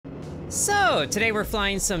So, today we're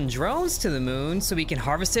flying some drones to the moon so we can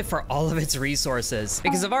harvest it for all of its resources.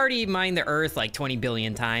 Because I've already mined the Earth like 20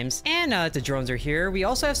 billion times. And now that the drones are here, we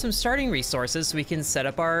also have some starting resources so we can set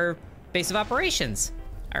up our base of operations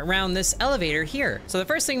around this elevator here. So the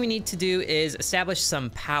first thing we need to do is establish some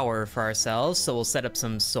power for ourselves. So we'll set up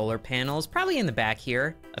some solar panels, probably in the back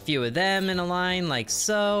here. A few of them in a line like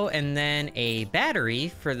so, and then a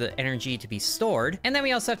battery for the energy to be stored. And then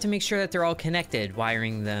we also have to make sure that they're all connected,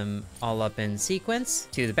 wiring them all up in sequence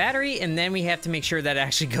to the battery. And then we have to make sure that it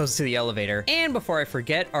actually goes to the elevator. And before I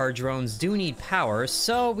forget, our drones do need power,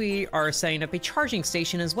 so we are setting up a charging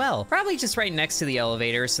station as well. Probably just right next to the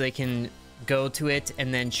elevator so they can go to it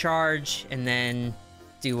and then charge and then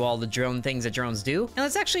do all the drone things that drones do. And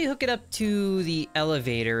let's actually hook it up to the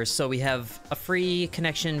elevator so we have a free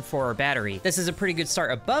connection for our battery. This is a pretty good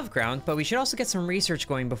start above ground, but we should also get some research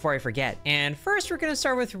going before I forget. And first we're gonna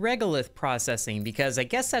start with regolith processing because I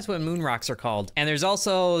guess that's what moon rocks are called. And there's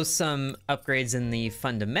also some upgrades in the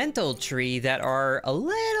fundamental tree that are a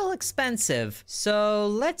little expensive. So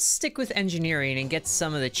let's stick with engineering and get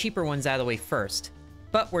some of the cheaper ones out of the way first.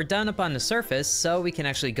 But we're done up on the surface, so we can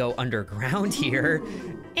actually go underground here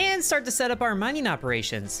and start to set up our mining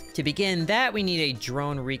operations. To begin that, we need a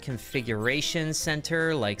drone reconfiguration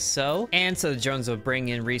center like so. And so the drones will bring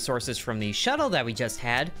in resources from the shuttle that we just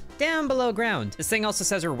had down below ground. This thing also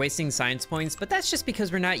says we're wasting science points, but that's just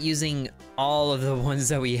because we're not using all of the ones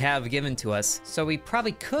that we have given to us. So we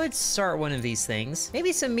probably could start one of these things,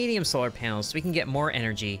 maybe some medium solar panels so we can get more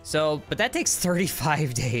energy. So, but that takes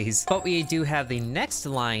 35 days. But we do have the next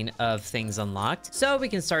line of things unlocked, so we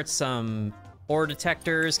can start some ore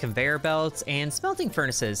detectors, conveyor belts, and smelting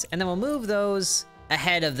furnaces, and then we'll move those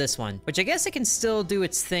ahead of this one, which I guess it can still do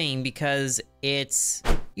its thing because it's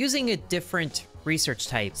using a different research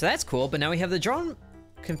type. So that's cool, but now we have the drone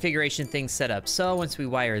configuration thing set up. So once we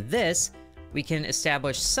wire this, we can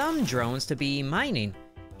establish some drones to be mining.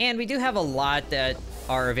 And we do have a lot that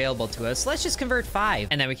are available to us. Let's just convert 5,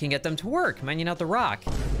 and then we can get them to work, mining out the rock.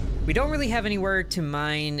 We don't really have anywhere to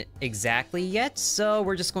mine exactly yet, so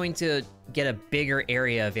we're just going to get a bigger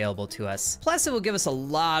area available to us. Plus, it will give us a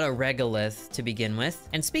lot of regolith to begin with.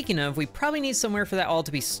 And speaking of, we probably need somewhere for that all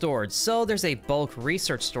to be stored. So there's a bulk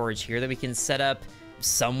research storage here that we can set up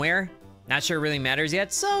somewhere. Not sure it really matters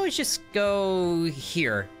yet, so let's just go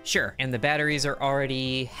here. Sure. And the batteries are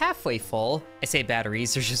already halfway full. I say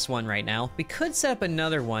batteries, there's just one right now. We could set up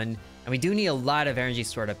another one. And we do need a lot of energy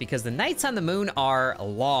stored up because the nights on the moon are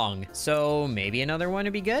long. So maybe another one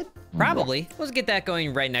would be good? Probably. We'll get that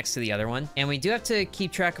going right next to the other one. And we do have to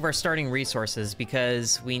keep track of our starting resources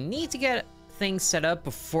because we need to get things set up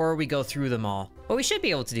before we go through them all. But we should be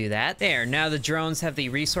able to do that. There, now the drones have the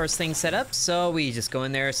resource thing set up. So we just go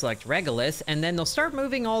in there, select regolith, and then they'll start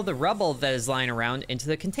moving all the rubble that is lying around into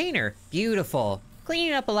the container. Beautiful.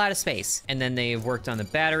 Cleaning up a lot of space. And then they've worked on the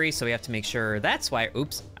battery, so we have to make sure that's why,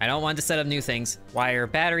 oops, I don't want to set up new things. Wire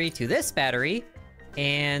battery to this battery,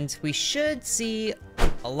 and we should see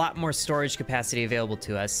a lot more storage capacity available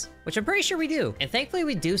to us, which I'm pretty sure we do. And thankfully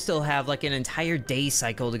we do still have like an entire day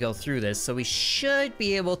cycle to go through this, so we should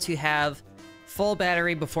be able to have full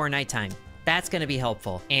battery before nighttime. That's gonna be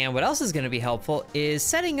helpful. And what else is gonna be helpful is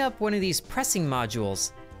setting up one of these pressing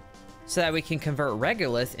modules, so that we can convert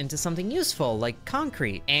regolith into something useful, like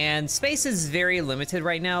concrete. And space is very limited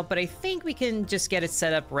right now, but I think we can just get it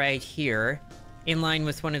set up right here, in line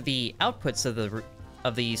with one of the outputs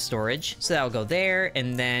of the storage. So that'll go there,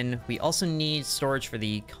 and then we also need storage for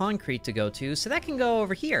the concrete to go to, so that can go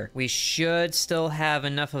over here. We should still have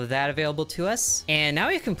enough of that available to us. And now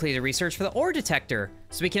we've completed research for the ore detector,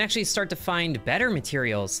 so we can actually start to find better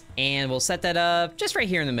materials. And we'll set that up just right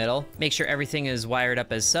here in the middle. Make sure everything is wired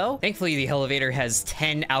up as so. Thankfully, the elevator has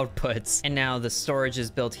 10 outputs. And now the storage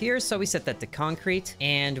is built here, so we set that to concrete.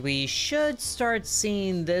 And we should start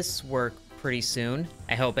seeing this work pretty soon.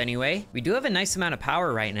 I hope anyway. We do have a nice amount of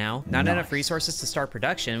power right now. Not enough resources to start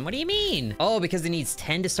production. What do you mean? Oh, because it needs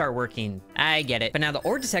 10 to start working. I get it. But now the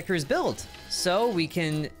ore detector is built, so we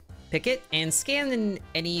can pick it and scan in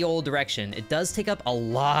any old direction. It does take up a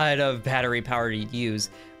lot of battery power to use,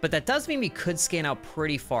 but that does mean we could scan out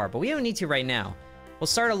pretty far, but we don't need to right now. We'll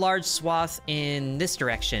start a large swath in this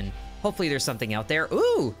direction. Hopefully there's something out there.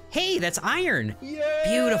 Ooh, hey, that's iron. Yay,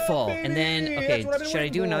 beautiful. Baby. And then, okay, should I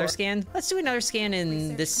do another scan? Let's do another scan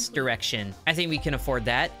in this direction. I think we can afford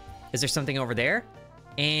that. Is there something over there?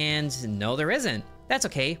 And no, there isn't. That's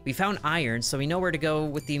okay. We found iron, so we know where to go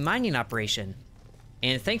with the mining operation.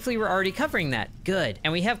 And thankfully, we're already covering that. Good.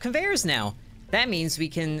 And we have conveyors now. That means we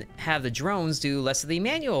can have the drones do less of the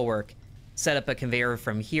manual work. Set up a conveyor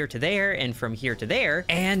from here to there and from here to there.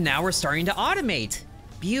 And now we're starting to automate.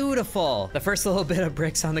 Beautiful. The first little bit of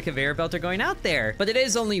bricks on the conveyor belt are going out there, but it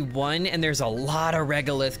is only one and there's a lot of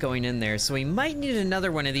regolith going in there, so we might need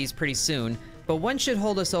another one of these pretty soon. But one should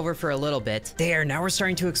hold us over for a little bit. There, now we're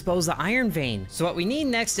starting to expose the iron vein. So what we need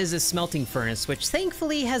next is a smelting furnace, which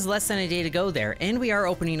thankfully has less than a day to go there, and we are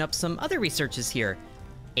opening up some other researches here.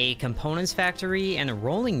 A components factory and a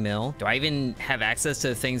rolling mill. Do I even have access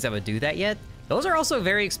to things that would do that yet? Those are also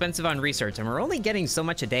very expensive on research, and we're only getting so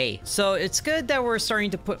much a day. So it's good that we're starting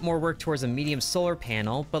to put more work towards a medium solar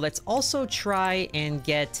panel, but let's also try and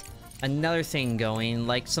get another thing going,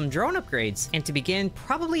 like some drone upgrades. And to begin,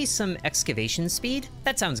 probably some excavation speed.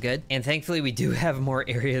 That sounds good. And thankfully we do have more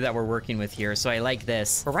area that we're working with here, so I like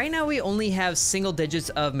this. But right now we only have single digits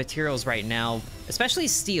of materials right now, especially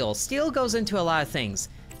steel. Steel goes into a lot of things.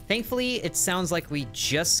 Thankfully, it sounds like we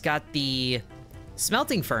just got the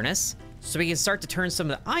smelting furnace, so we can start to turn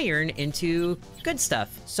some of the iron into good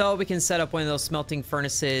stuff. So we can set up one of those smelting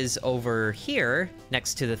furnaces over here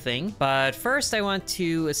next to the thing. But first I want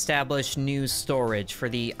to establish new storage for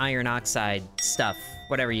the iron oxide stuff,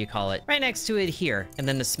 whatever you call it, right next to it here. And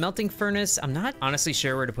then the smelting furnace, I'm not honestly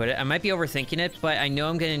sure where to put it. I might be overthinking it, but I know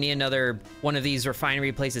I'm gonna need another one of these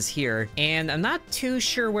refinery places here. And I'm not too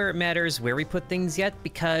sure where it matters where we put things yet,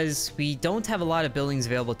 because we don't have a lot of buildings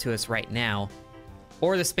available to us right now,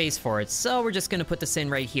 or the space for it, so we're just gonna put this in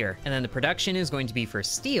right here. And then the production is going to be for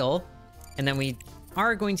steel, and then we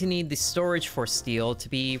are going to need the storage for steel to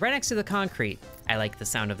be right next to the concrete. I like the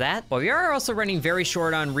sound of that. But we are also running very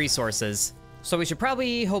short on resources, so we should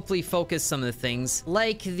probably hopefully focus some of the things,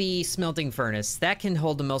 like the smelting furnace. That can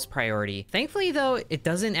hold the most priority. Thankfully though, it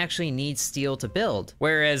doesn't actually need steel to build,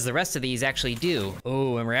 whereas the rest of these actually do.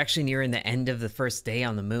 Oh, and we're actually nearing the end of the first day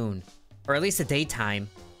on the moon, or at least the daytime.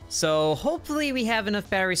 So hopefully we have enough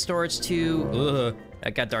battery storage to...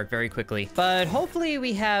 that got dark very quickly. But hopefully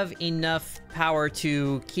we have enough power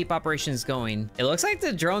to keep operations going. It looks like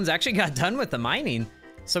the drones actually got done with the mining,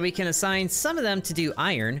 so we can assign some of them to do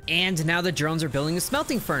iron. And now the drones are building a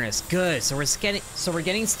smelting furnace. Good, so we're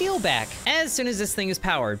getting steel back as soon as this thing is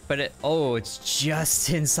powered. But it's just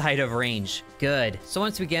inside of range. Good. So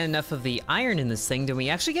once we get enough of the iron in this thing, then we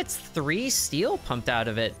actually get 3 steel pumped out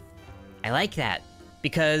of it. I like that,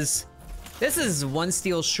 because this is 1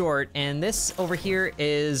 steel short, and this over here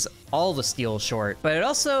is all the steel short, but it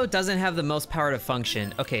also doesn't have the most power to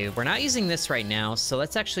function. Okay, we're not using this right now, so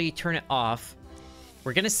let's actually turn it off.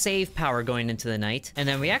 We're gonna save power going into the night, and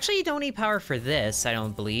then we actually don't need power for this, I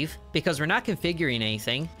don't believe, because we're not configuring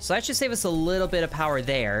anything, so that should save us a little bit of power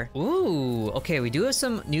there. Ooh, okay, we do have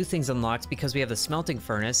some new things unlocked because we have the smelting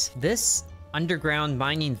furnace. This underground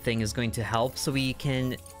mining thing is going to help, so we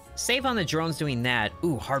can save on the drones doing that.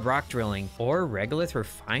 Ooh, hard rock drilling. Or regolith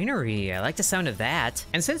refinery. I like the sound of that.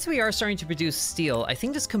 And since we are starting to produce steel, I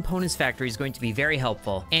think this components factory is going to be very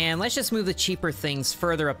helpful. And let's just move the cheaper things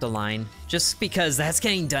further up the line, just because that's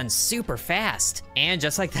getting done super fast. And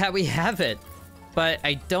just like that, we have it. But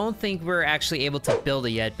I don't think we're actually able to build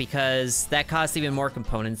it yet, because that costs even more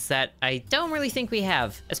components that I don't really think we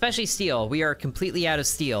have. Especially steel. We are completely out of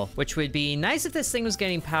steel, which would be nice if this thing was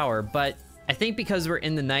getting power, but I think because we're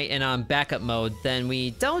in the night and on backup mode, then we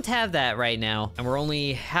don't have that right now. And we're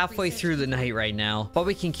only halfway through the night right now. But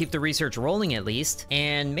we can keep the research rolling at least,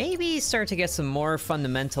 and maybe start to get some more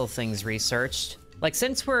fundamental things researched. Like,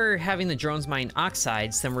 since we're having the drones mine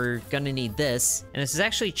oxides, then we're gonna need this. And this is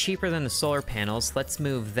actually cheaper than the solar panels. Let's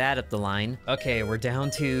move that up the line. Okay, we're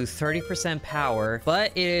down to 30% power,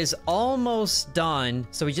 but it is almost done.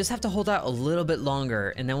 So we just have to hold out a little bit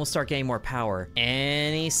longer, and then we'll start getting more power.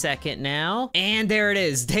 Any second now. And there it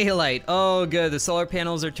is, daylight. Oh, good, the solar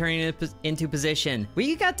panels are turning into position.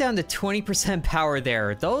 We got down to 20% power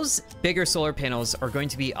there. Those bigger solar panels are going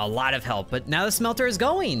to be a lot of help, but now the smelter is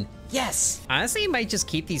going. Yes! Honestly, I might just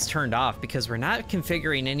keep these turned off because we're not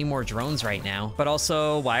configuring any more drones right now. But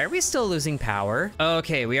also, why are we still losing power?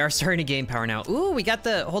 Okay, we are starting to gain power now. Ooh, we got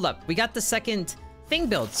the, hold up, we got the second thing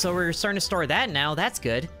built, so we're starting to store that now. That's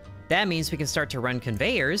good. That means we can start to run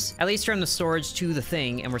conveyors, at least from the storage to the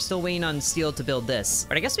thing, and we're still waiting on steel to build this.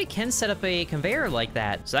 But I guess we can set up a conveyor like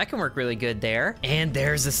that, so that can work really good there. And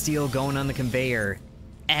there's the steel going on the conveyor.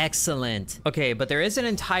 Excellent. Okay, but there is an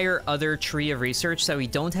entire other tree of research that we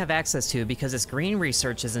don't have access to because this green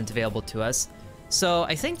research isn't available to us. So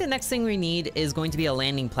I think the next thing we need is going to be a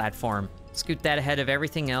landing platform. Scoot that ahead of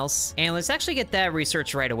everything else. And let's actually get that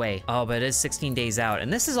research right away. Oh, but it is 16 days out,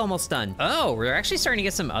 and this is almost done. Oh, we're actually starting to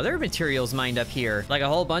get some other materials mined up here. Like a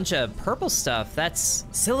whole bunch of purple stuff. That's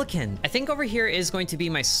silicon. I think over here is going to be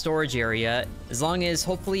my storage area, as long as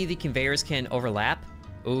hopefully the conveyors can overlap.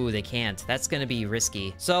 Ooh, they can't. That's gonna be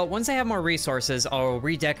risky. So once I have more resources, I'll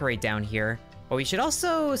redecorate down here. But we should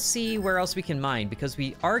also see where else we can mine, because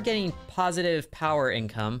we are getting positive power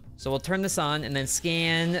income. So we'll turn this on and then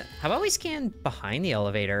scan. How about we scan behind the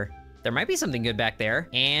elevator? There might be something good back there.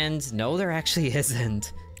 And no, there actually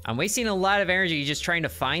isn't. I'm wasting a lot of energy just trying to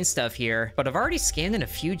find stuff here, but I've already scanned in a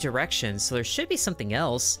few directions, so there should be something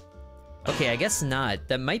else. Okay, I guess not.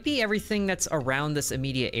 That might be everything that's around this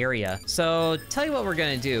immediate area. So, tell you what we're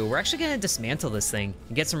gonna do. We're actually gonna dismantle this thing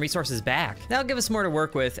and get some resources back. That'll give us more to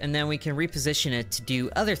work with, and then we can reposition it to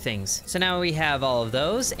do other things. So now we have all of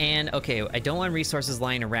those, and okay, I don't want resources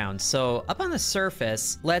lying around. So, up on the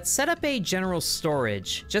surface, let's set up a general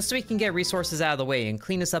storage, just so we can get resources out of the way and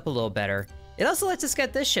clean this up a little better. It also lets us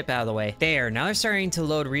get this ship out of the way. There, now they're starting to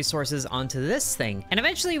load resources onto this thing. And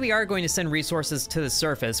eventually we are going to send resources to the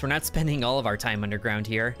surface. We're not spending all of our time underground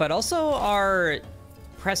here. But also our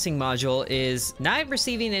pressing module is not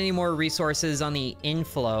receiving any more resources on the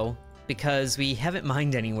inflow because we haven't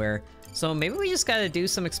mined anywhere. So maybe we just gotta do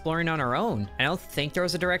some exploring on our own. I don't think there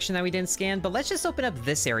was a direction that we didn't scan, but let's just open up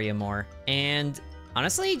this area more. And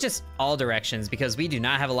honestly, just all directions, because we do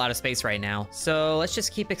not have a lot of space right now. So let's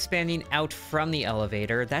just keep expanding out from the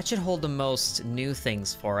elevator. That should hold the most new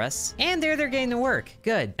things for us. And there they're getting to work.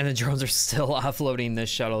 Good. And the drones are still offloading this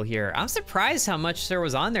shuttle here. I'm surprised how much there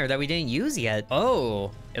was on there that we didn't use yet.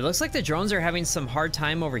 Oh, it looks like the drones are having some hard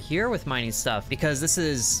time over here with mining stuff, because this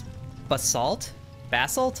is basalt?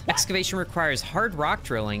 Basalt? Excavation requires hard rock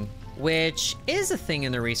drilling, which is a thing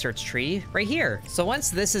in the research tree right here. So once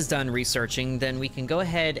this is done researching, then we can go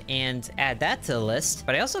ahead and add that to the list.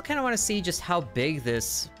 But I also kind of want to see just how big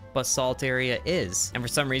this basalt area is. And for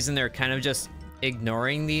some reason, they're kind of just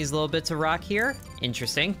ignoring these little bits of rock here.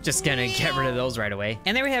 Interesting. Just gonna get rid of those right away.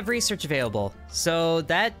 And there we have research available. So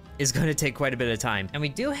that is going to take quite a bit of time. And we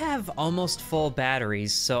do have almost full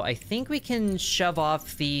batteries, so I think we can shove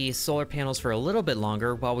off the solar panels for a little bit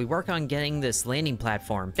longer while we work on getting this landing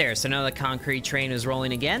platform. There, so now the concrete train is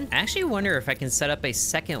rolling again. I actually wonder if I can set up a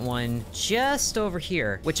second one just over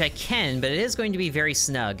here, which I can, but it is going to be very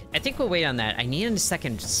snug. I think we'll wait on that. I need a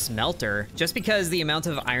second smelter, just because the amount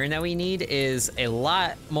of iron that we need is a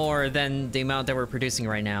lot more than the amount that we're producing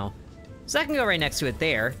right now. So that can go right next to it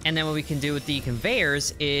there. And then what we can do with the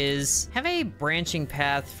conveyors is have a branching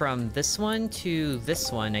path from this one to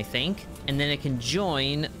this one, I think. And then it can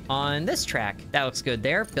join on this track. That looks good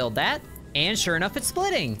there. Build that. And sure enough, it's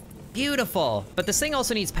splitting. Beautiful. But this thing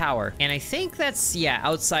also needs power. And I think that's, yeah,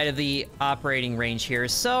 outside of the operating range here.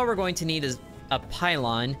 So we're going to need a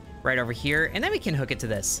pylon right over here, and then we can hook it to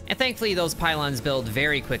this. And thankfully, those pylons build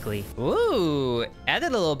very quickly. Ooh, added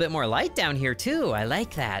a little bit more light down here too. I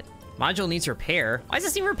like that. Module needs repair. Why does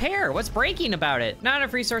this need repair? What's breaking about it? Not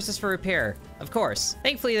enough resources for repair. Of course.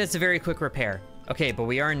 Thankfully, that's a very quick repair. Okay, but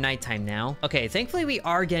we are in nighttime now. Okay, thankfully we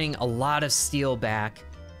are getting a lot of steel back.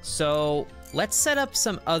 So let's set up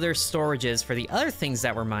some other storages for the other things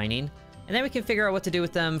that we're mining, and then we can figure out what to do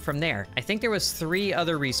with them from there. I think there was 3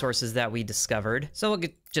 other resources that we discovered, so we'll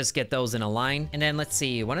just get those in a line. And then let's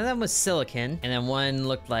see, one of them was silicon, and then one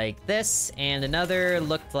looked like this, and another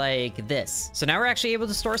looked like this. So now we're actually able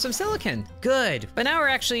to store some silicon. Good, but now we're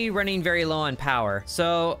actually running very low on power.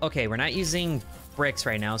 So, okay, we're not using bricks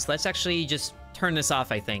right now, so let's actually just turn this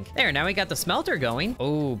off, I think. There, now we got the smelter going.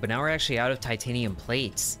 Oh, but now we're actually out of titanium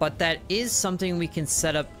plates. But that is something we can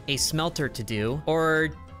set up a smelter to do,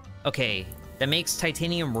 or okay, that makes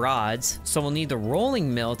titanium rods, so we'll need the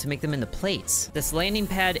rolling mill to make them into plates. This landing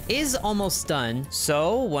pad is almost done,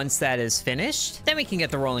 so once that is finished, then we can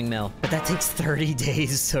get the rolling mill. But that takes 30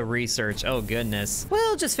 days to research. Oh goodness.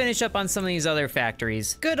 We'll just finish up on some of these other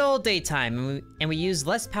factories. Good old daytime, and we used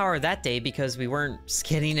less power that day because we weren't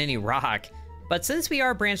getting any rock. But since we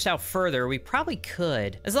are branched out further, we probably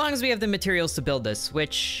could, as long as we have the materials to build this,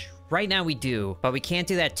 which right now we do, but we can't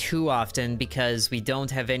do that too often because we don't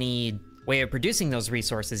have any way of producing those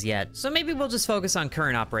resources yet. So maybe we'll just focus on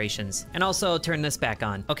current operations and also turn this back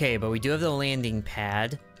on. Okay, but we do have the landing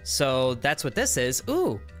pad, so that's what this is.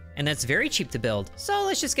 Ooh, and that's very cheap to build. So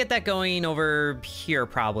let's just get that going over here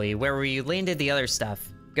probably, where we landed the other stuff.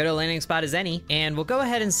 Good a landing spot as any, and we'll go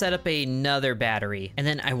ahead and set up another battery. And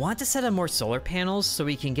then I want to set up more solar panels so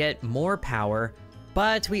we can get more power,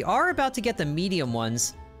 but we are about to get the medium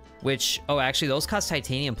ones, which, oh, actually those cost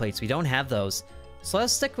titanium plates. We don't have those. So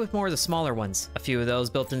let's stick with more of the smaller ones. A few of those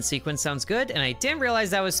built in sequence sounds good, and I didn't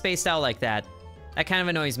realize that was spaced out like that. That kind of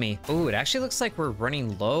annoys me. Ooh, it actually looks like we're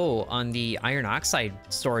running low on the iron oxide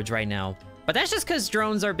storage right now. But But that's just because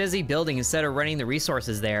drones are busy building instead of running the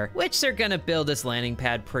resources there, which they're gonna build this landing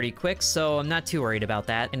pad pretty quick, so I'm not too worried about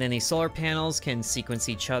that. And then these solar panels can sequence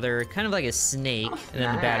each other, kind of like a snake. And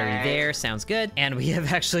then the battery there, sounds good. And we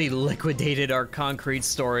have actually liquidated our concrete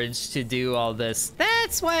storage to do all this.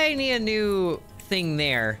 That's why I need a new thing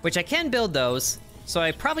there, which I can build those, so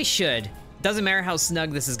I probably should. Doesn't matter how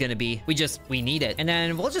snug this is gonna be, we need it. And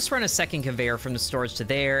then we'll just run a second conveyor from the storage to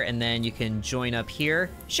there, and then you can join up here.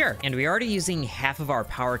 Sure, and we're already using half of our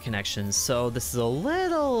power connections, so this is a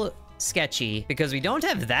little sketchy because we don't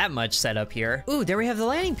have that much set up here. Ooh, there we have the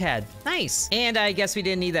landing pad. Nice. And I guess we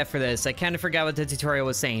didn't need that for this. I kind of forgot what the tutorial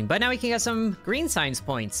was saying, but now we can get some green science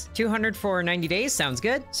points. 200 for 90 days, sounds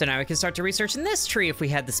good. So now we can start to research in this tree if we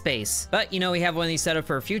had the space. But you know, we have one of these set up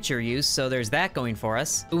for future use, so there's that going for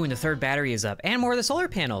us. Ooh, and the third battery is up, and more of the solar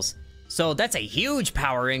panels. So that's a huge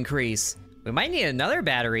power increase. We might need another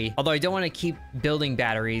battery, although I don't want to keep building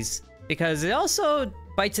batteries because it also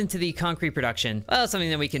bites into the concrete production. Well, something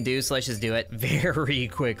that we can do, so let's just do it very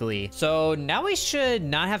quickly. So now we should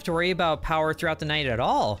not have to worry about power throughout the night at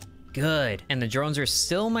all. Good. And the drones are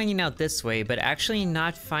still mining out this way, but actually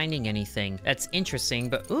not finding anything. That's interesting,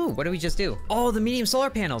 but ooh, what did we just do? Oh, the medium solar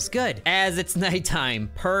panels, good. As it's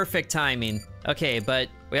nighttime, perfect timing. Okay, but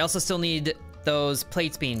we also still need those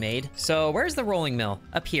plates being made. So where's the rolling mill?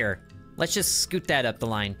 Up here. Let's just scoot that up the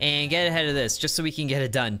line and get ahead of this just so we can get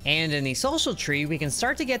it done. And in the social tree, we can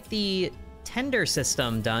start to get the tender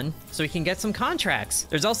system done so we can get some contracts.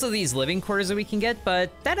 There's also these living quarters that we can get,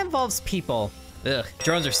 but that involves people. Ugh,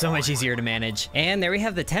 drones are so much easier to manage. And there we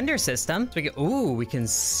have the tender system. So we can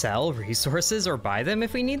sell resources or buy them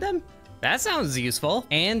if we need them. That sounds useful.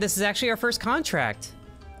 And this is actually our first contract.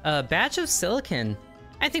 A batch of silicon.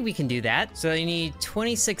 I think we can do that. So you need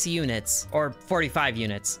 26 units or 45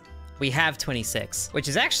 units. We have 26, which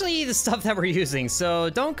is actually the stuff that we're using, so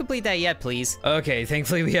don't complete that yet, please. Okay,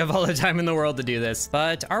 thankfully we have all the time in the world to do this.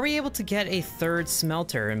 But are we able to get a third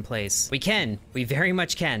smelter in place? We can. We very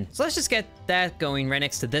much can. So let's just get that going right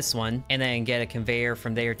next to this one, and then get a conveyor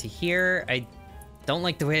from there to here. I don't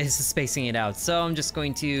like the way this is spacing it out, so I'm just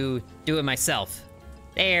going to do it myself.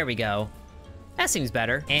 There we go. That seems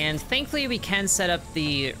better. And thankfully we can set up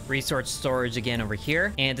the resource storage again over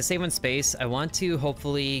here. And to save on space, I want to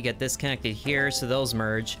hopefully get this connected here so those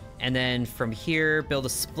merge. And then from here, build a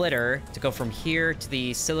splitter to go from here to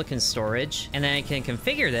the silicon storage. And then I can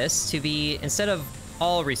configure this to be, instead of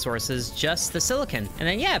all resources, just the silicon. And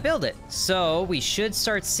then yeah, build it. So we should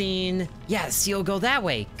start seeing, yes, you'll go that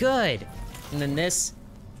way, good. And then this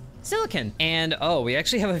silicon. And oh, we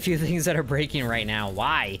actually have a few things that are breaking right now,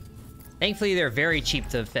 why? Thankfully, they're very cheap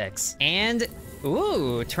to fix. And,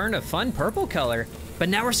 ooh, turned a fun purple color. But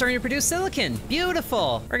now we're starting to produce silicon.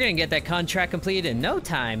 Beautiful. We're gonna get that contract completed in no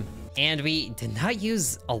time. And we did not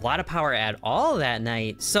use a lot of power at all that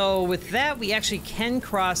night. So with that, we actually can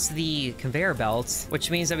cross the conveyor belts,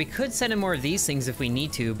 which means that we could send in more of these things if we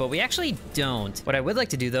need to, but we actually don't. What I would like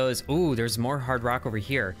to do though is, ooh, there's more hard rock over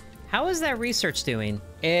here. How is that research doing?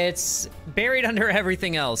 It's buried under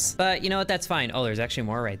everything else, but you know what, that's fine. Oh, there's actually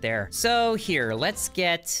more right there. So here, let's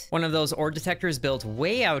get one of those ore detectors built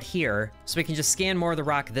way out here so we can just scan more of the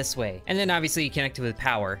rock this way. And then obviously you connect it with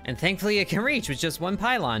power. And thankfully it can reach with just one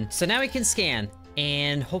pylon. So now we can scan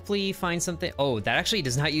and hopefully find something. Oh, that actually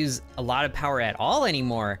does not use a lot of power at all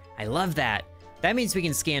anymore. I love that. That means we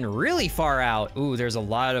can scan really far out. Ooh, there's a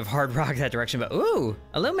lot of hard rock that direction, but ooh,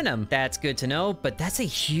 aluminum. That's good to know, but that's a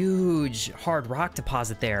huge hard rock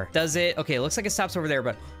deposit there. Does it? Okay, it looks like it stops over there,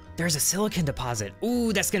 but there's a silicon deposit.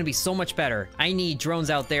 Ooh, that's gonna be so much better. I need drones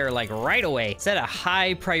out there like right away. Set a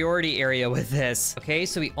high priority area with this. Okay,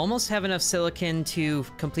 so we almost have enough silicon to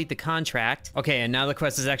complete the contract. Okay, and now the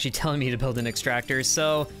quest is actually telling me to build an extractor,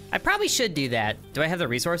 so I probably should do that. Do I have the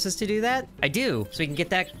resources to do that? I do, so we can get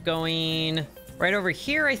that going. Right over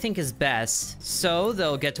here, I think, is best. So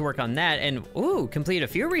they'll get to work on that and, ooh, complete a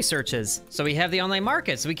few researches. So we have the online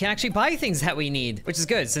market, so we can actually buy things that we need, which is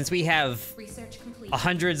good since we have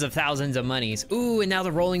hundreds of thousands of monies. Ooh, and now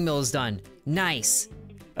the rolling mill is done. Nice.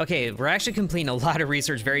 Okay, we're actually completing a lot of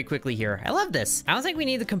research very quickly here. I love this. I don't think we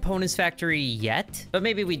need the components factory yet, but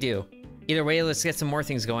maybe we do. Either way, let's get some more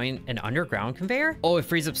things going. An underground conveyor? Oh, it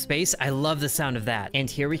frees up space. I love the sound of that. And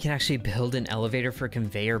here we can actually build an elevator for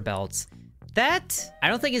conveyor belts. That, I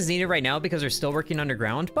don't think is needed right now because we're still working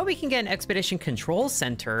underground, but we can get an expedition control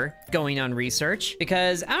center going on research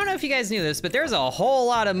because I don't know if you guys knew this, but there's a whole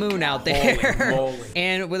lot of moon out there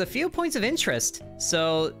and with a few points of interest.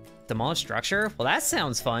 So demolish structure, well, that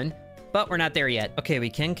sounds fun, but we're not there yet. Okay, we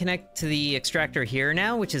can connect to the extractor here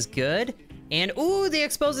now, which is good. And ooh, they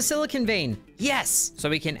exposed a silicon vein. Yes! So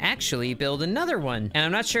we can actually build another one. And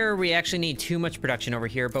I'm not sure we actually need too much production over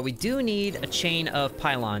here, but we do need a chain of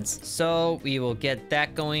pylons. So we will get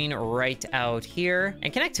that going right out here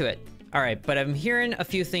and connect to it. All right, but I'm hearing a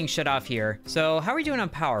few things shut off here. So how are we doing on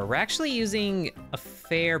power? We're actually using a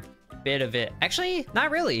fair bit of it. Actually,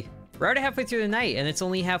 not really. We're already halfway through the night and it's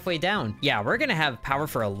only halfway down. Yeah, we're gonna have power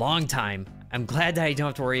for a long time. I'm glad that I don't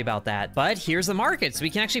have to worry about that. But here's the market, so we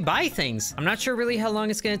can actually buy things. I'm not sure really how long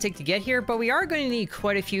it's gonna take to get here, but we are going to need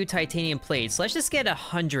quite a few titanium plates. Let's just get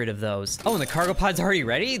 100 of those. Oh, and the cargo pod's already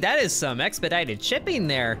ready? That is some expedited shipping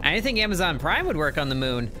there. I didn't think Amazon Prime would work on the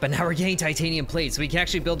moon, but now we're getting titanium plates, so we can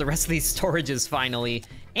actually build the rest of these storages finally.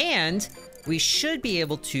 And we should be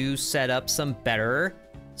able to set up some better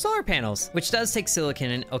solar panels, which does take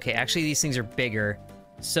silicon. And okay, actually these things are bigger.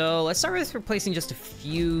 So let's start with replacing just a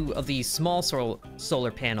few of these small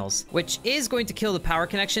solar panels, which is going to kill the power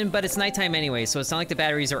connection, but it's nighttime anyway, so it's not like the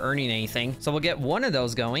batteries are earning anything. So we'll get one of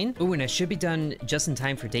those going. Ooh, and it should be done just in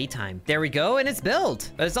time for daytime. There we go, and it's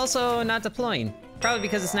built, but it's also not deploying. Probably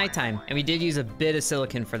because it's nighttime, and we did use a bit of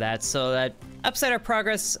silicon for that, so that upset our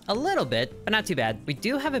progress a little bit, but not too bad. We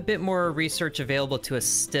do have a bit more research available to us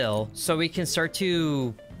still, so we can start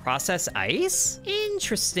to process ice?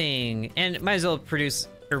 Interesting. And might as well produce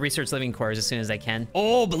or research living cores as soon as I can.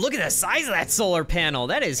 Oh, but look at the size of that solar panel.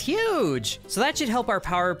 That is huge. So that should help our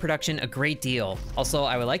power production a great deal. Also,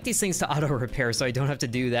 I would like these things to auto repair so I don't have to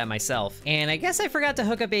do that myself. And I guess I forgot to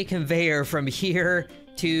hook up a conveyor from here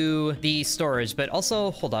to the storage, but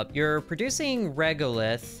also, hold up, you're producing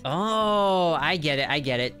regolith. Oh, I get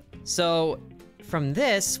it. So from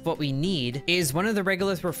this, what we need is one of the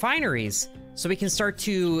regolith refineries, so we can start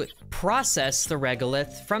to process the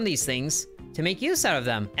regolith from these things to make use out of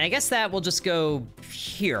them. And I guess that will just go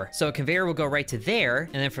here. So a conveyor will go right to there,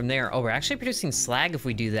 and then from there, oh, we're actually producing slag if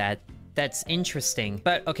we do that. That's interesting.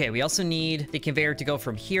 But okay, we also need the conveyor to go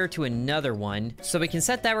from here to another one. So we can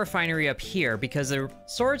set that refinery up here because the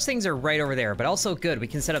storage things are right over there, but also good, we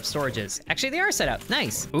can set up storages. Actually, they are set up,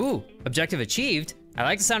 nice. Ooh, objective achieved. I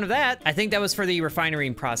like the sound of that. I think that was for the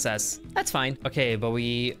refining process. That's fine. Okay, but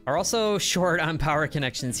we are also short on power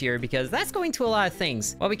connections here because that's going to a lot of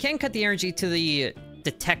things. Well, we can cut the energy to the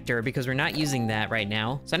detector because we're not using that right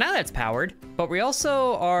now. So now that's powered, but we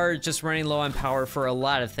also are just running low on power for a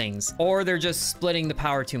lot of things, or they're just splitting the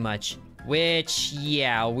power too much, which,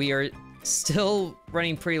 yeah, we are still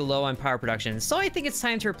running pretty low on power production. So I think it's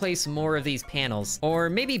time to replace more of these panels, or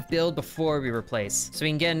maybe build before we replace. So we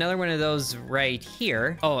can get another one of those right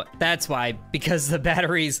here. Oh, that's why, because the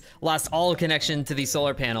batteries lost all connection to these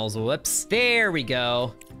solar panels. Whoops. There we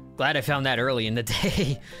go. Glad I found that early in the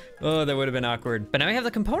day. Oh, that would have been awkward. But now we have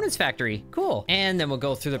the components factory. Cool. And then we'll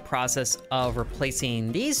go through the process of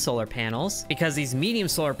replacing these solar panels because these medium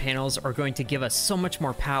solar panels are going to give us so much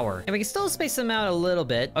more power. And we can still space them out a little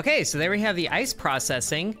bit. Okay, so there we have the ice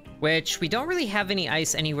processing, which we don't really have any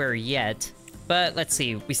ice anywhere yet. But let's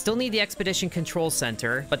see, we still need the Expedition Control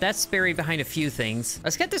Center, but that's buried behind a few things.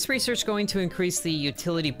 Let's get this research going to increase the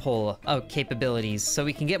utility pole capabilities so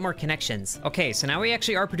we can get more connections. Okay, so now we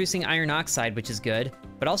actually are producing iron oxide, which is good,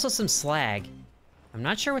 but also some slag. I'm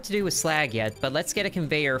not sure what to do with slag yet, but let's get a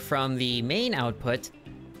conveyor from the main output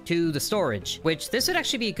to the storage, which this would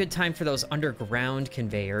actually be a good time for those underground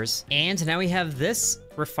conveyors. And now we have this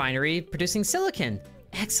refinery producing silicon.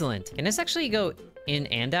 Excellent. Can this actually go in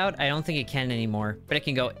and out? I don't think it can anymore, but it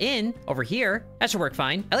can go in over here. That should work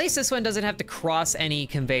fine. At least this one doesn't have to cross any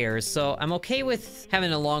conveyors, so I'm okay with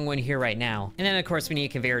having a long one here right now. And then of course we need a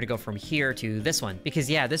conveyor to go from here to this one, because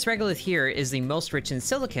yeah, this regolith here is the most rich in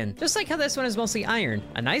silicon, just like how this one is mostly iron.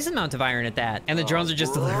 A nice amount of iron at that. And the drones are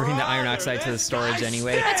just delivering the iron oxide to the storage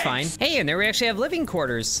anyway. That's fine. Hey, and there we actually have living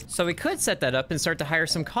quarters, so we could set that up and start to hire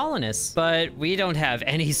some colonists, but we don't have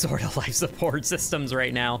any sort of life support systems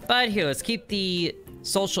right now. But here, let's keep the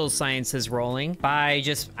social sciences rolling by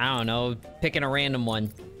just, I don't know, picking a random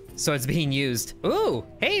one so it's being used. Ooh,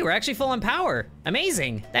 hey, we're actually full on power.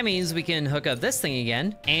 Amazing. That means we can hook up this thing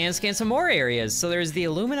again and scan some more areas. So there's the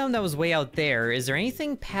aluminum that was way out there. Is there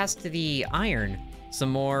anything past the iron? Some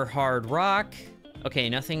more hard rock. Okay,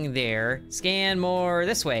 nothing there. Scan more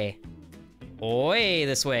this way. Way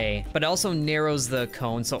this way, but it also narrows the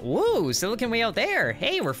cone. So, woo, silicon way out there.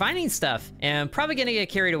 Hey, we're finding stuff. And I'm probably gonna get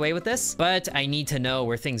carried away with this, but I need to know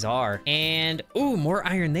where things are. And, ooh, more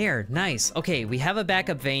iron there. Nice. Okay, we have a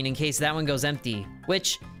backup vein in case that one goes empty,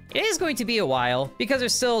 which it is going to be a while because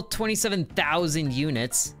there's still 27,000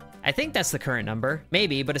 units I think that's the current number.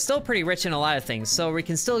 Maybe, but it's still pretty rich in a lot of things, so we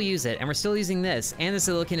can still use it, and we're still using this, and the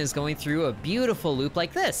silicon is going through a beautiful loop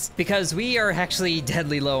like this, because we are actually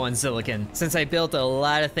deadly low on silicon, since I built a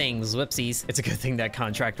lot of things. Whoopsies. It's a good thing that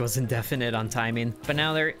contract was indefinite on timing. But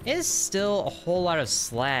now there is still a whole lot of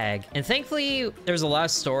slag, and thankfully there's a lot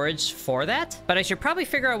of storage for that, but I should probably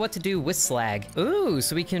figure out what to do with slag. Ooh,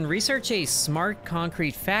 so we can research a smart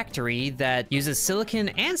concrete factory that uses silicon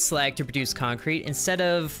and slag to produce concrete instead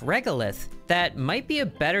of regolith. That might be a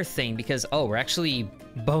better thing because, oh, we're actually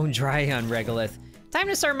bone dry on regolith. Time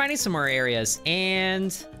to start mining some more areas,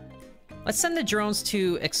 and let's send the drones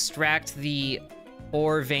to extract the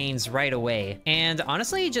ore veins right away. And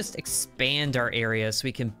honestly, just expand our area so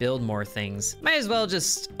we can build more things. Might as well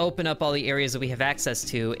just open up all the areas that we have access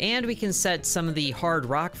to, and we can set some of the hard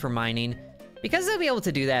rock for mining, because they'll be able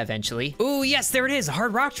to do that eventually. Ooh, yes, there it is,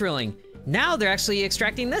 hard rock drilling. Now they're actually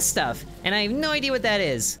extracting this stuff, and I have no idea what that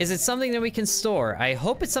is. Is it something that we can store? I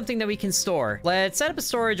hope it's something that we can store. Let's set up a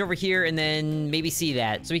storage over here and then maybe see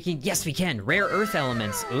that. So we can, yes, we can. Rare earth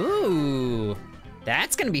elements. Ooh,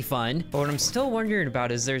 that's gonna be fun. But what I'm still wondering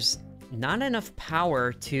about is there's not enough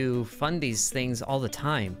power to fund these things all the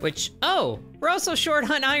time, which, oh, we're also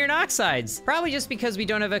short on iron oxides. Probably just because we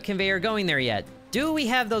don't have a conveyor going there yet. Do we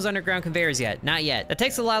have those underground conveyors yet? Not yet. That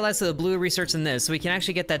takes a lot less of the blue research than this, so we can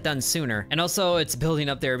actually get that done sooner. And also, it's building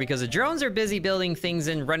up there because the drones are busy building things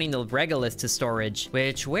and running the regolith to storage.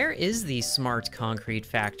 Which, where is the smart concrete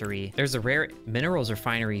factory? There's a rare minerals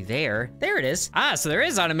refinery there. There it is. Ah, so there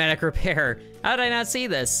is automatic repair. How did I not see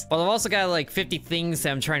this? Well, I've also got like 50 things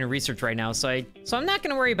that I'm trying to research right now, so I'm not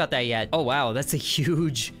gonna worry about that yet. Oh wow, that's a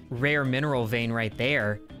huge rare mineral vein right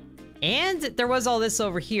there. And there was all this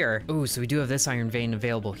over here. Ooh, so we do have this iron vein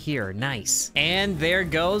available here. Nice. And there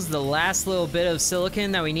goes the last little bit of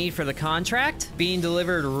silicon that we need for the contract, being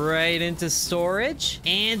delivered right into storage.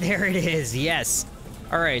 And there it is, yes.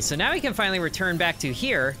 All right, so now we can finally return back to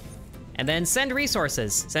here and then send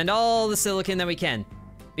resources. Send all the silicon that we can,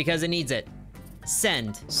 because it needs it.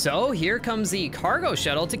 Send. So here comes the cargo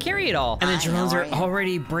shuttle to carry it all. And the drones are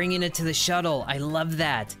already bringing it to the shuttle. I love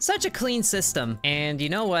that. Such a clean system. And you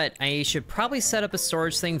know what? I should probably set up a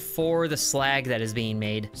storage thing for the slag that is being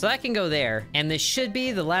made. So that can go there. And this should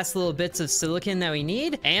be the last little bits of silicon that we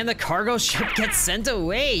need. And the cargo ship gets sent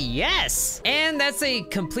away. Yes. And that's a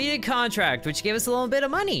completed contract, which gave us a little bit of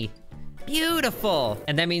money. Beautiful.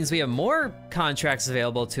 And that means we have more contracts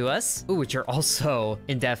available to us. Ooh, which are also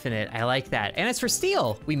indefinite. I like that. And it's for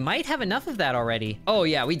steel. We might have enough of that already. Oh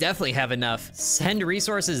yeah, we definitely have enough. Send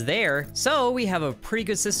resources there. So we have a pretty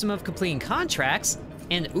good system of completing contracts.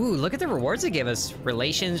 And ooh, look at the rewards they give us.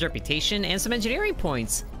 Relations, reputation, and some engineering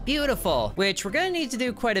points. Beautiful. Which we're gonna need to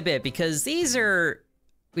do quite a bit because these are,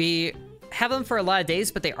 we have them for a lot of days,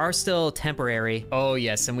 but they are still temporary. Oh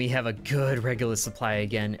yes, and we have a good regular supply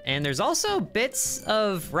again. And there's also bits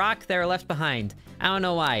of rock that are left behind. I don't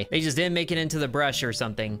know why. They just didn't make it into the brush or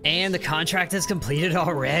something. And the contract is completed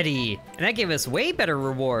already. And that gave us way better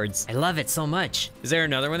rewards. I love it so much. Is there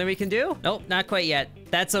another one that we can do? Nope, not quite yet.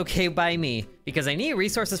 That's okay by me, because I need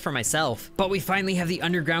resources for myself. But we finally have the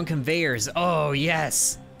underground conveyors. Oh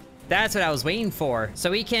yes. That's what I was waiting for. So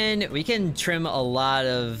we can trim a lot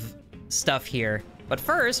of stuff here. But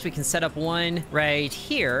first, we can set up one right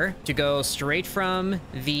here to go straight from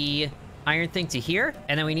the iron thing to here.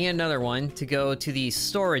 And then we need another one to go to the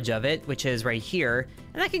storage of it, which is right here.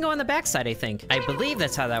 And that can go on the backside, I think. I believe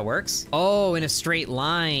that's how that works. Oh, in a straight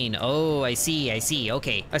line. Oh, I see.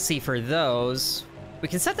 Okay, let's see, for those, we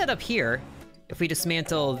can set that up here if we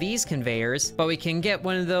dismantle these conveyors, but we can get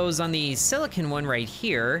one of those on the silicon one right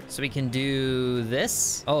here. So we can do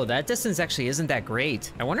this. Oh, that distance actually isn't that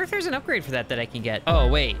great. I wonder if there's an upgrade for that I can get. Oh,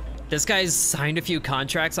 wait, this guy's signed a few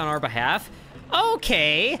contracts on our behalf.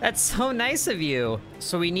 Okay, that's so nice of you.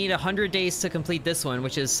 So we need 100 days to complete this one,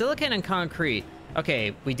 which is silicon and concrete.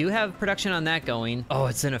 Okay, we do have production on that going. Oh,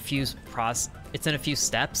 it's in a few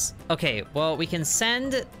steps. Okay, well, we can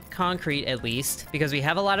send concrete at least, because we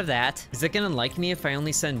have a lot of that. Is it gonna like me if I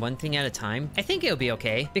only send one thing at a time? I think it'll be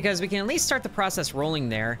okay, because we can at least start the process rolling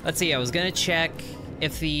there. Let's see, I was gonna check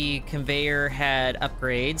if the conveyor had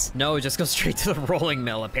upgrades. No, just go straight to the rolling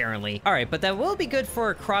mill, apparently. All right, but that will be good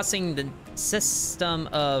for crossing the system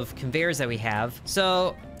of conveyors that we have.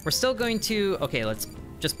 So we're still going to, okay, let's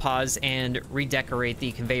just pause and redecorate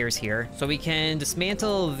the conveyors here. So we can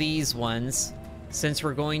dismantle these ones, since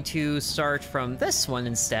we're going to start from this one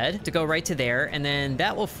instead, to go right to there, and then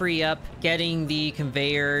that will free up getting the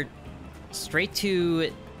conveyor straight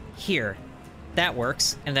to here. That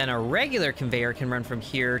works. And then a regular conveyor can run from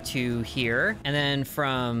here to here, and then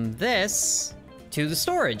from this to the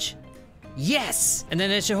storage. Yes! And then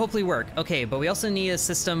it should hopefully work. Okay, but we also need a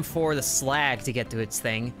system for the slag to get to its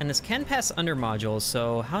thing. And this can pass under modules,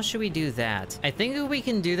 so how should we do that? I think we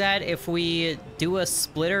can do that if we do a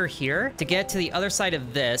splitter here to get to the other side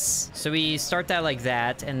of this. So we start that like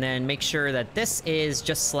that, and then make sure that this is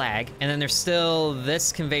just slag. And then there's still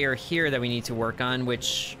this conveyor here that we need to work on,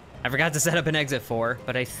 which I forgot to set up an exit for,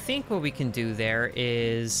 but I think what we can do there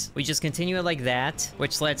is we just continue it like that,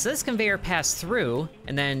 which lets this conveyor pass through,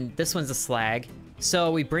 and then this one's a slag.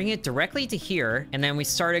 So we bring it directly to here, and then we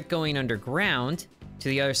start it going underground to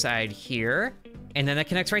the other side here, and then that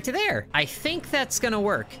connects right to there. I think that's gonna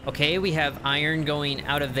work. Okay, we have iron going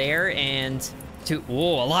out of there and to,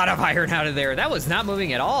 whoa, a lot of iron out of there. That was not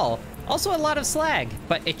moving at all. Also a lot of slag,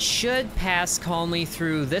 but it should pass calmly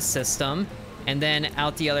through this system and then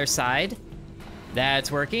out the other side.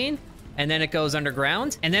 That's working. And then it goes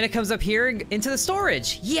underground. And then it comes up here into the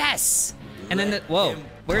storage. Yes! And then whoa,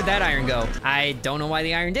 where'd that iron go? I don't know why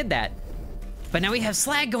the iron did that. But now we have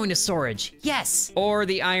slag going to storage. Yes! Or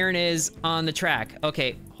the iron is on the track.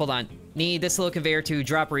 Okay, hold on. Need this little conveyor to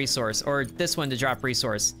drop resource, or this one to drop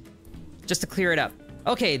resource, just to clear it up.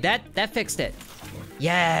 Okay, that fixed it.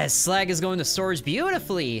 Yes, slag is going to storage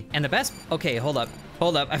beautifully. And the best, okay, hold up,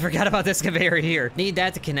 I forgot about this conveyor here. Need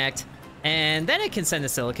that to connect, and then it can send the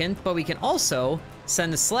silicon, but we can also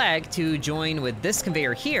send the slag to join with this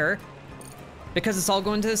conveyor here, because it's all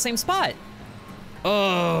going to the same spot.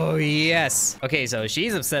 Oh, yes. Okay, so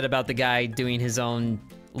she's upset about the guy doing his own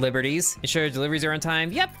liberties. Ensure deliveries are on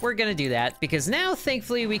time. Yep, we're gonna do that, because now,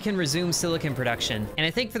 thankfully, we can resume silicon production. And I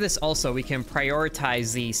think for this also, we can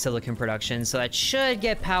prioritize the silicon production, so that should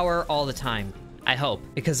get power all the time. I hope,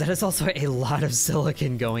 because that is also a lot of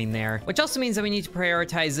silicon going there, which also means that we need to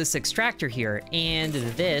prioritize this extractor here and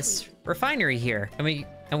this refinery here.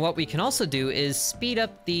 And what we can also do is speed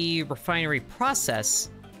up the refinery process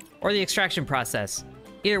or the extraction process.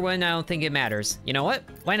 Either one, I don't think it matters. You know what?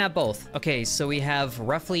 Why not both? Okay, so we have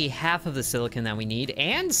roughly half of the silicon that we need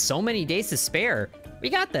and so many days to spare. We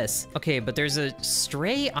got this. Okay, but there's a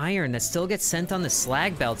stray iron that still gets sent on the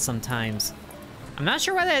slag belt sometimes. I'm not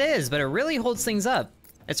sure why that is, but it really holds things up.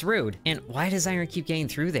 It's rude. And why does iron keep getting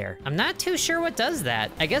through there? I'm not too sure what does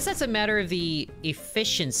that. I guess that's a matter of the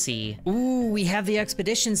efficiency. Ooh, we have the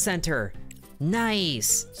expedition center.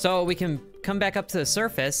 Nice. So we can come back up to the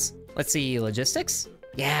surface. Let's see, logistics?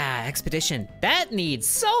 Yeah, expedition. That needs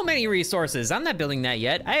so many resources. I'm not building that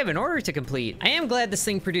yet. I have an order to complete. I am glad this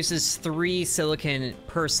thing produces 3 silicon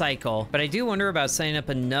per cycle, but I do wonder about setting up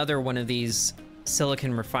another one of these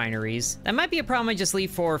silicon refineries. That might be a problem I just leave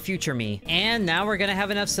for future me. And now we're gonna have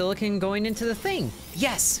enough silicon going into the thing.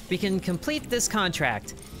 Yes, we can complete this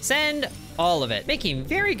contract. Send all of it. Making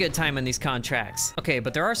very good time on these contracts. Okay,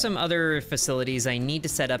 but there are some other facilities I need to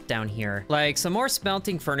set up down here. Like some more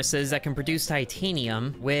smelting furnaces that can produce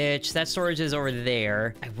titanium, which that storage is over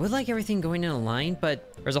there. I would like everything going in a line,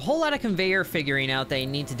 but there's a whole lot of conveyor figuring out that I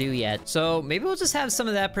need to do yet. So maybe we'll just have some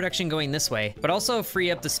of that production going this way, but also free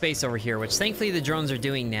up the space over here, which thankfully the drones are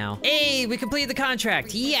doing now. Hey, we completed the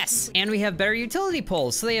contract. Yes. And we have better utility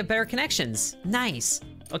poles, so they have better connections. Nice.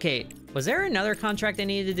 Okay, was there another contract I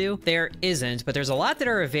needed to do? There isn't, but there's a lot that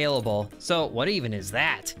are available. So what even is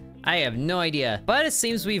that? I have no idea, but it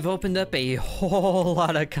seems we've opened up a whole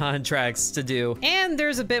lot of contracts to do. And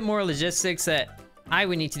there's a bit more logistics that I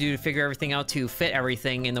would need to do to figure everything out to fit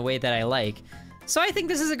everything in the way that I like. So I think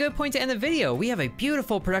this is a good point to end the video. We have a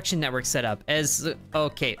beautiful production network set up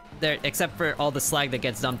okay, there, except for all the slag that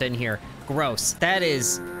gets dumped in here. Gross.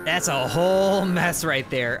 That's a whole mess right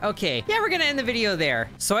there. Okay, yeah, we're gonna end the video there.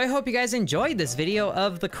 So I hope you guys enjoyed this video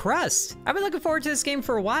of the Crust. I've been looking forward to this game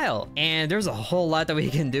for a while, and there's a whole lot that we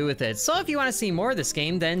can do with it. So if you wanna see more of this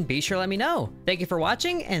game, then be sure to let me know. Thank you for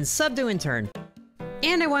watching, and sub to Intern.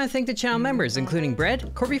 And I want to thank the channel members, including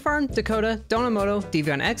Bread, Corby Farm, Dakota, Donamoto,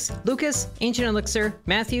 Devion Lucas, Ancient Elixir,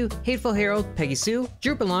 Matthew, Hateful Harold, Peggy Sue,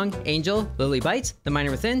 Droop Along, Angel, Lily Bites, The Miner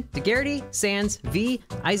Within, DeGarrity, Sands, V,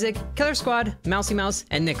 Isaac, Killer Squad, Mousy Mouse,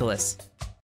 and Nicholas.